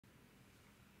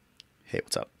Hey,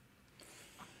 what's up?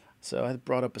 So I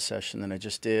brought up a session that I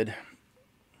just did. I'm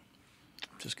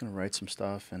just going to write some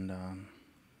stuff and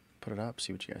put it up,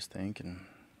 see what you guys think. And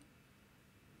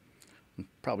I'm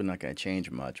probably not going to change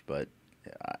much, but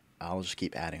I'll just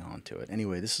keep adding on to it.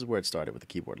 Anyway, this is where it started with the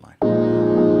keyboard line.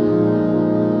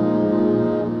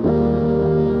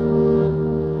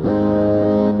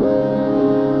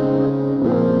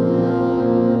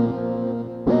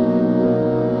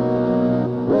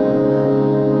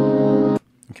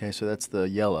 Okay, so that's the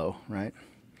yellow, right?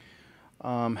 So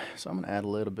I'm going to add a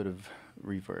little bit of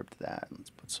reverb to that. Let's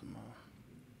put some,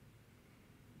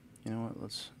 you know what,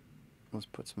 let's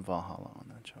put some Valhalla on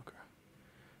that joker.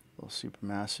 A little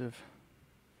supermassive,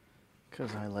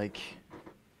 because I like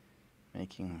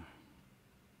making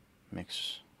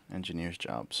mix engineers'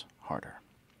 jobs harder.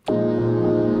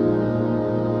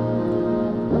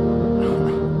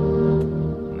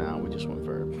 Now we just want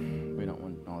verb. We don't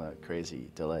want all that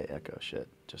crazy delay echo shit,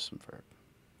 just some verb.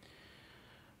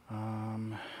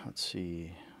 Let's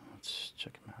see, let's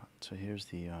check them out. So here's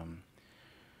the, let's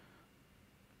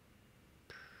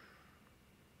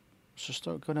just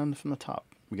go down from the top.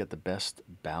 We got the best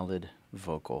ballad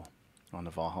vocal on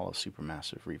the Valhalla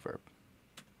Supermassive Reverb.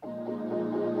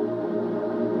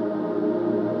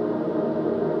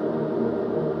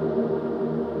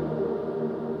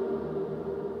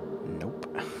 Nope.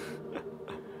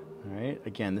 Alright,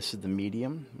 again, this is the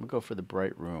medium. We'll go for the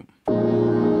bright room.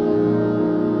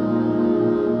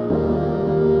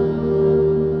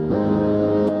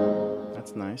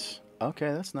 That's nice.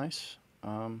 Okay, that's nice.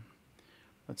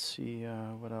 Let's see,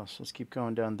 what else? Let's keep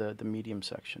going down the medium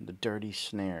section. The dirty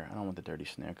snare. I don't want the dirty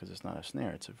snare because it's not a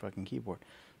snare. It's a fucking keyboard.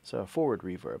 So forward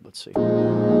reverb, let's see.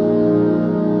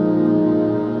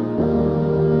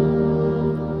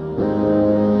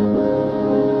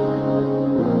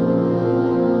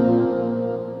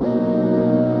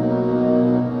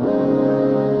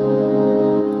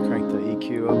 Crank the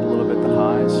EQ up a little bit, the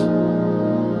highs.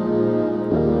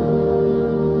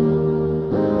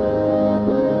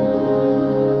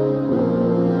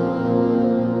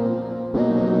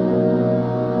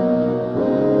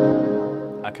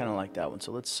 That one.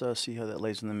 So let's see how that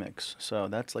lays in the mix. So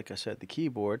that's, like I said, the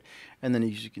keyboard, and then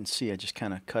as you can see, I just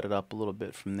kind of cut it up a little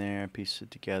bit from there, pieced it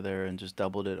together, and just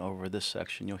doubled it over this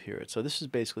section. You'll hear it. So this is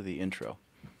basically the intro.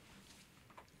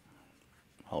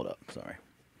 Hold up, sorry.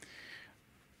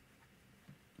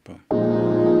 Boom.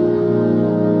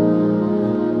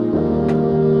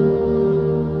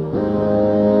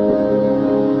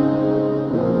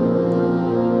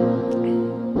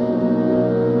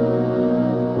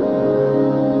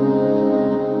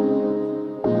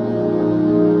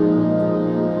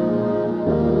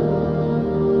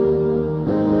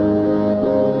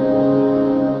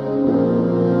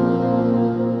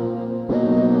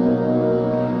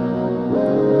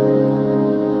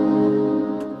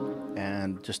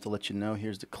 Just to let you know,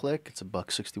 here's the click. It's a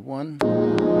 $1.61.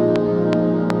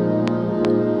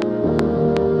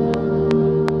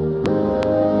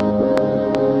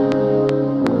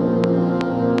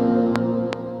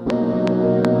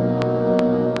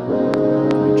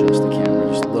 Adjust the camera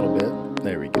just a little bit.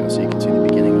 There we go. So you can see the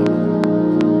beginning of it.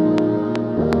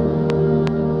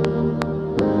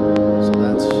 So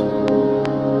that's,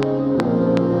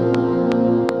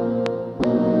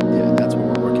 yeah, that's what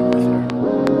we're working with there.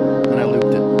 And I looped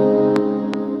it.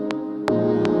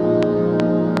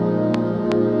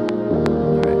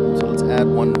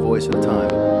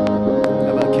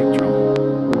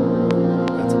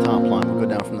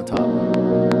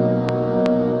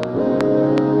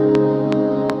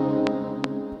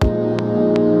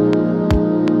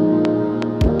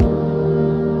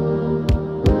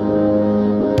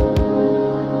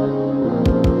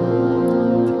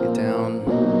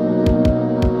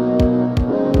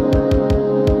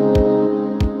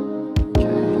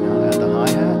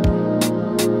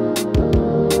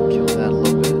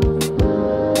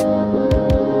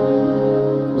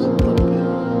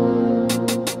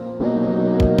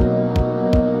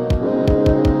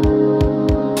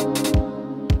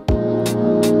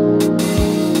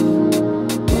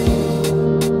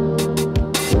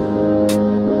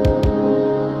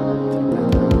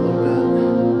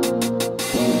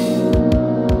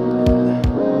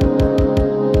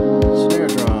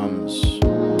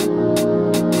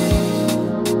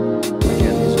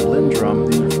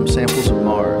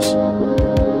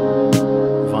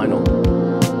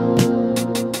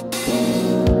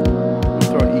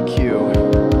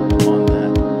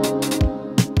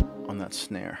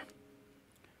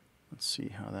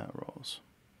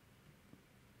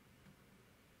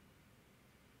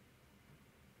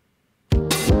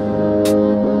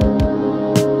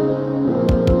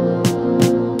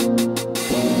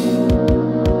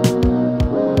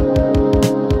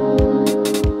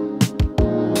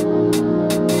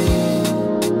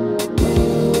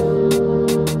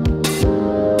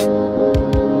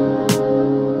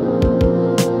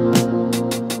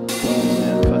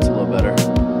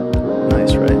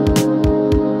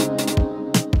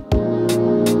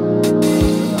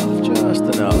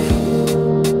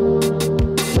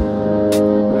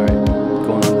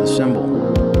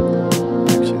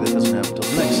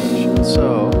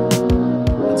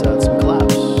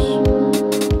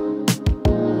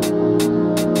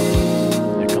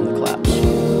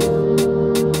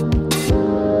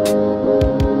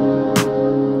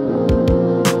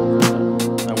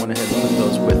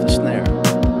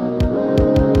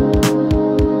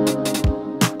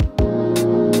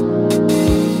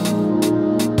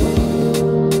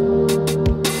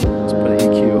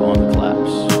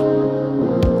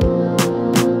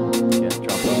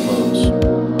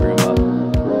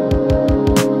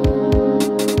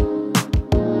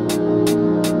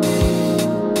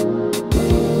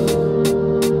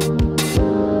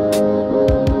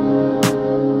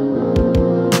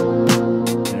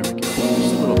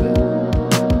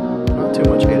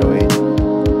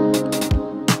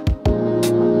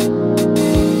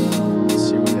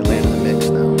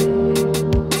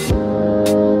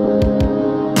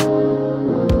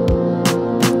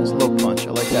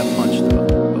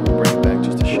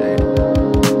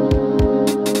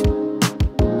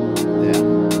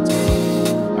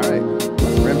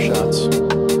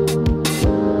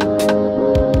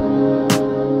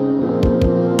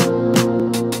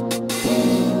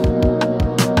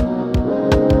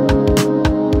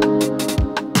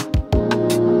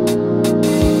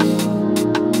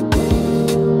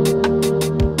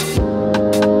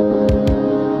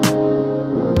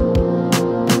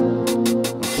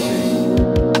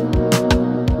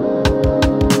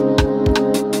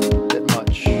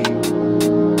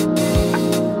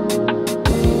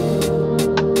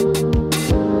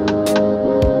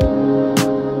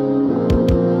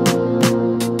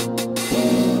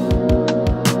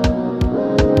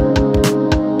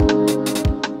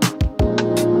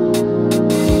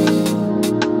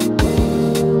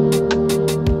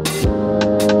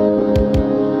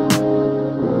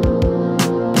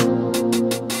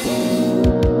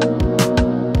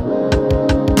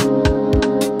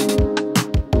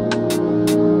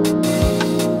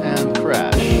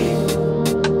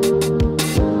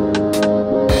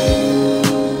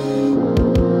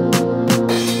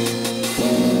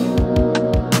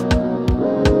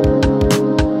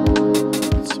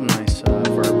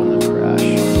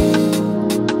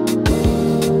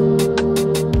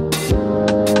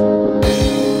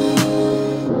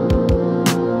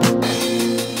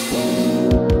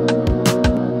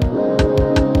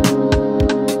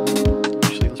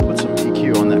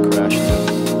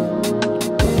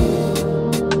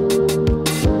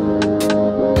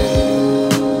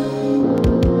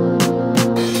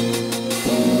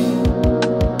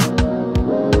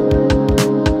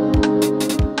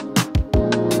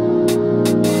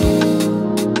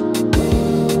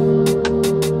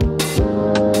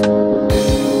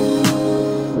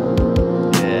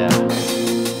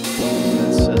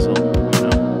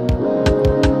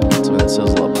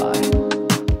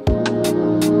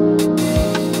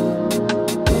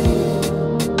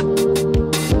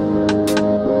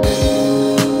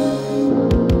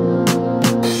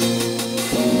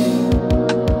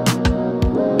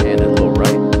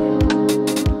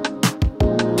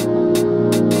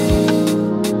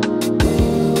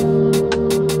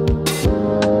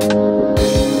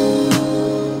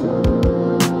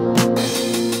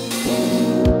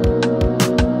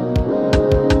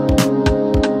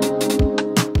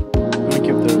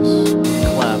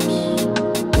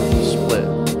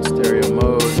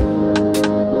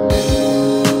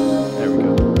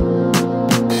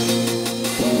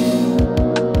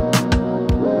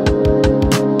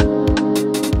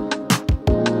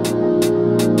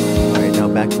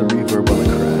 back to the reverb on the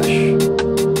crash.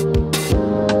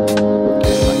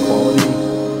 My quality.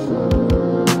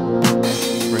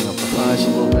 Bring up the highs a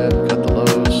little bit, cut the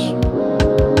lows.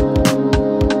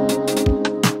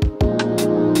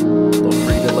 A little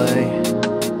pre-delay.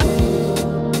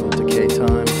 A little decay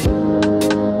time.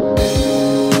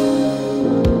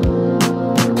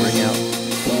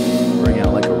 Bring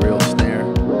out like a real snare,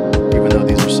 even though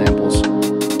these are samples.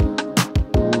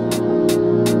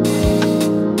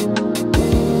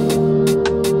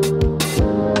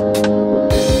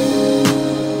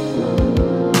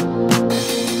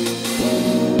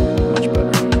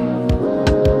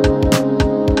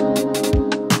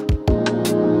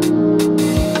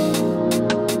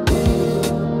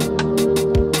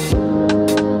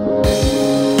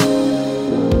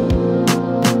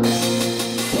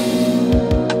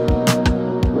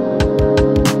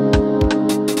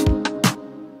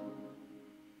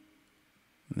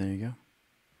 There you go.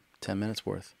 10 minutes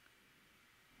worth.